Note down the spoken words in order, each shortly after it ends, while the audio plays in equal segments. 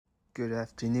Good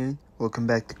afternoon. Welcome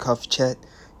back to Coffee Chat.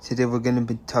 Today we're going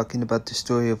to be talking about the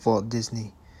story of Walt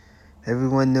Disney.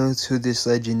 Everyone knows who this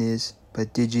legend is,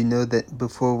 but did you know that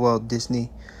before Walt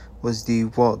Disney was the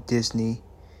Walt Disney,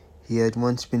 he had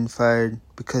once been fired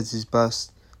because his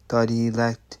boss thought he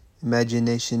lacked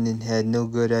imagination and had no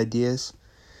good ideas?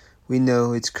 We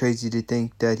know it's crazy to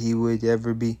think that he would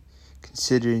ever be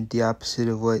considered the opposite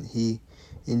of what he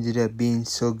ended up being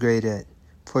so great at.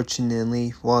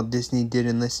 Fortunately, Walt Disney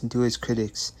didn't listen to his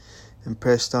critics and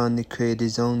pressed on to create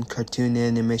his own cartoon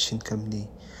animation company.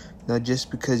 Now, just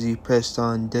because he pressed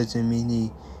on doesn't mean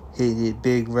he hit it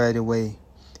big right away.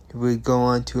 He would go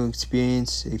on to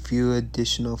experience a few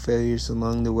additional failures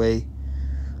along the way,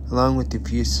 along with a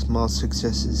few small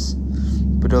successes.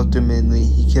 But ultimately,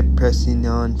 he kept pressing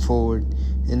on forward,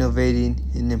 innovating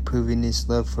and improving his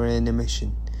love for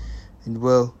animation. And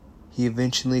well, he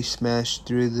eventually smashed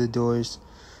through the doors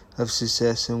of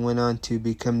success and went on to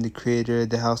become the creator of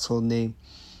the household name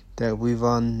that we've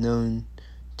all known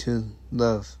to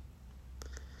love.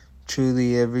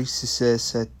 Truly, every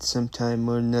success at some time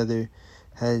or another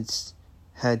has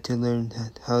had to learn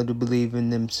how to believe in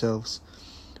themselves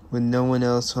when no one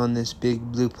else on this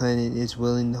big blue planet is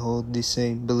willing to hold the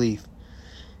same belief.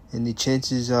 And the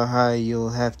chances are high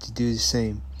you'll have to do the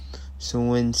same. So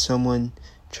when someone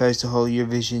tries to hold your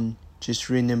vision, just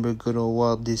remember good old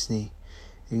Walt Disney.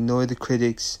 Ignore the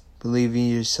critics, believe in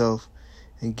yourself,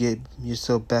 and get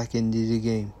yourself back into the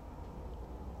game.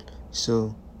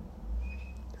 So,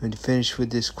 I'm going to finish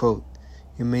with this quote.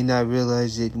 You may not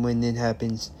realize it when it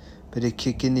happens, but a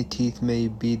kick in the teeth may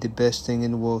be the best thing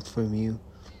in the world for you.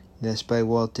 That's by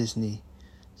Walt Disney.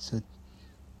 So,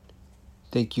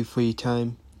 thank you for your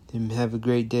time, and have a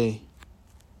great day.